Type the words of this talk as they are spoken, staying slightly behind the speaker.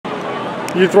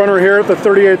youth runner here at the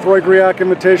 38th Roy Griak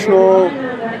Invitational.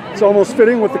 It's almost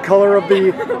fitting with the color of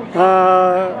the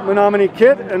Menomonie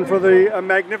kit, and for the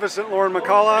magnificent Lauren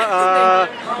McCalla.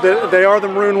 They are the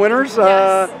Maroon winners.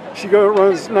 She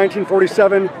runs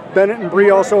 1947. Bennett and Bree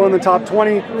also in the top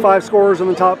 20. 5 scorers in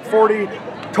the top 40.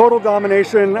 Total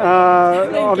domination.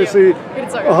 Obviously,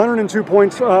 102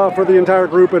 points for the entire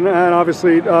group, and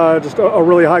obviously just a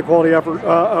really high quality effort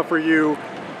for you.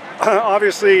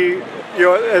 Obviously, you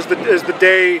know, as the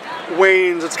day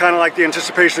wanes, it's kind of like the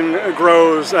anticipation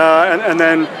grows, and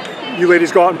then you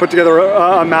ladies go out and put together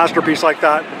a masterpiece like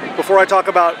that. Before I talk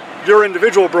about your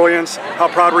individual brilliance, how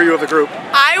proud were you of the group?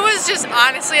 I was just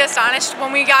honestly astonished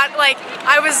when we got,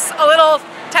 I was a little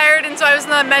tired, and so I was in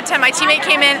the med tent. My teammate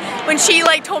came in. When she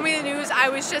told me the news, I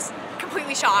was just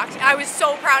completely shocked. I was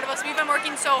so proud of us. We've been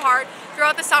working so hard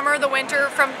throughout the summer, the winter,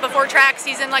 from before track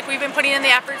season. We've been putting in the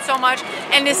effort so much,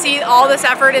 and to see all this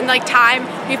effort and time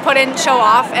we've put in show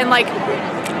off, and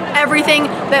everything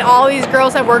that all these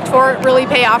girls have worked for really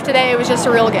pay off today. It was just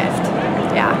a real gift.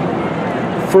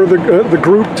 Yeah. For the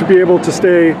group to be able to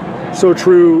stay so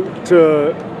true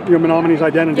to Menomonie's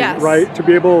identity, yes. right? To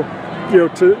be able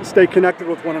to stay connected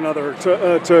with one another,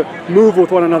 to move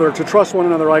with one another, to trust one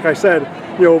another. Like I said,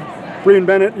 Bree and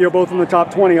Bennett, both in the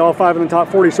top 20, all 5 in the top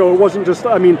 40. So it wasn't just,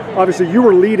 obviously you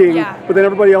were leading, yeah. but then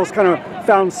everybody else kind of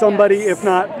found somebody, yes. if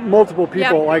not multiple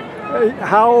people. Yep.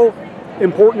 How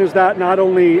important is that, not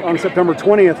only on September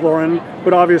 20th, Lauren,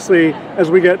 but obviously as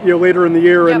we get later in the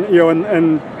year, yep.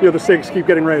 and the stakes keep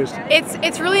getting raised?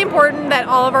 It's really important that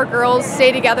all of our girls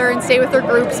stay together and stay with their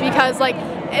groups, because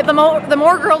the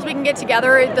more girls we can get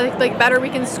together, the better we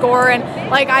can score. And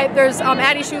there's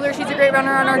Addie Schuler, she's a great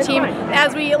runner on our team.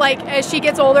 As she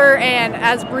gets older, and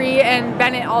as Bree and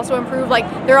Bennett also improve,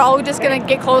 they're all just gonna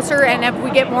get closer. And if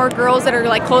we get more girls that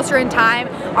are closer in time,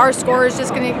 our score is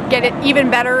just gonna get it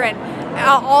even better, and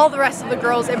all the rest of the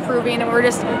girls improving. And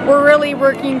we're really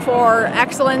working for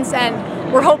excellence,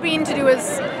 and we're hoping to do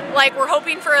we're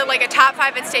hoping for a top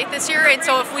 5 at state this year. And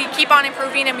so if we keep on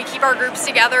improving and we keep our groups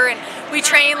together and we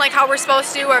train how we're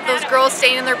supposed to, or if those girls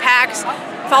staying in their packs,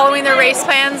 following their race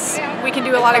plans, we can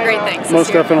do a lot of great things.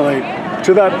 Most definitely.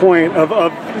 To that point of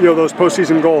those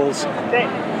postseason goals,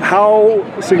 how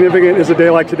significant is a day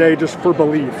like today just for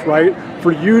belief, right?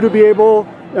 For you to be able,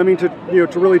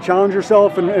 to really challenge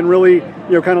yourself and really,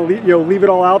 kind of leave it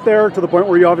all out there, to the point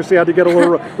where you obviously had to get a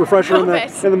little refresher in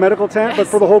the medical tent, yes. But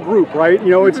for the whole group, right?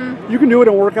 It's you can do it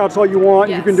in workouts all you want.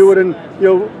 Yes. You can do it in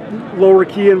lower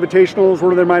key invitationals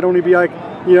where there might only be a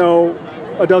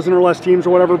dozen or less teams or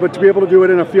whatever, but to be able to do it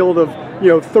in a field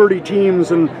of 30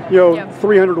 teams and yep.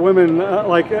 300 women,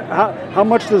 how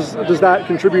much does that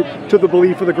contribute to the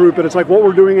belief of the group that it's what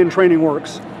we're doing in training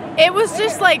works? It was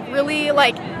just really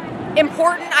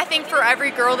important, I think, for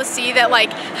every girl to see that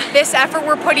this effort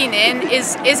we're putting in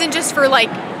isn't just for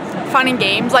fun and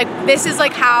games. This is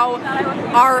how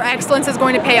our excellence is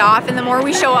going to pay off, and the more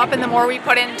we show up and the more we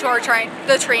put into our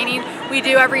the training we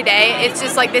do every day, it's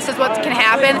just this is what can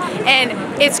happen.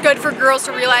 And it's good for girls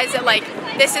to realize that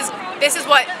this is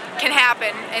what can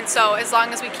happen. And so as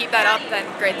long as we keep that up, then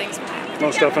great things will happen.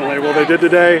 Most definitely. Well, they did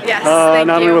today. Yes,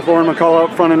 not only with Lauren McCalla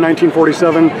up front in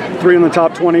 1947, 3 in the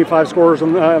top 20, 5 scorers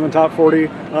in the top 40.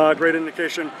 Great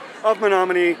indication of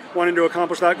Menomonie wanting to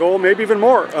accomplish that goal, maybe even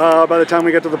more by the time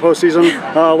we get to the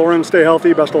postseason. Lauren, stay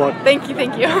healthy. Best of luck. Thank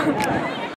you.